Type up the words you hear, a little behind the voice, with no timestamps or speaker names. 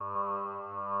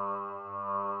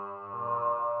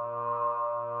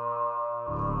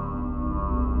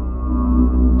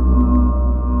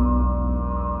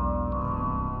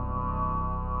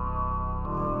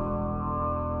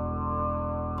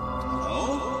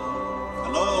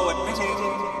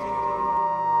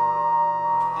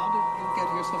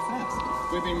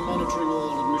We've been monitoring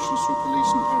all admissions through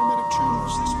police and paramedic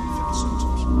channels this week for the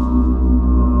symptoms.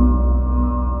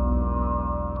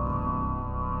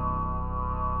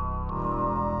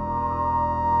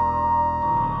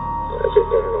 Every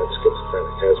paranoid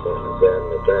schizophrenic has one of them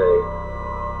a day.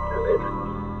 And if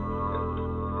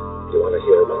you want to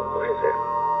hear about my then,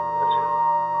 that's it.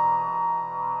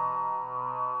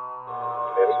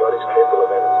 Anybody's capable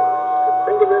of anything.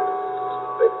 Think of it,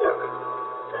 they've done it.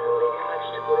 Only has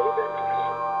to believe it.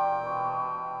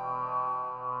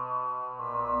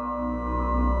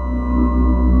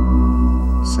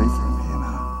 Safe from here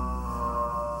now.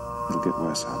 It'll get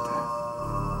worse out there.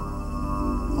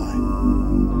 Why?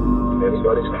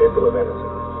 Anybody's capable of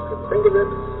anything. Think of it,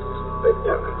 they've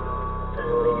done it.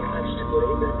 Only has to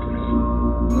believe it.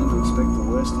 Learn to expect the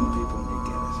worst in people and you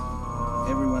get it.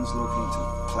 Everyone's looking to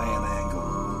play an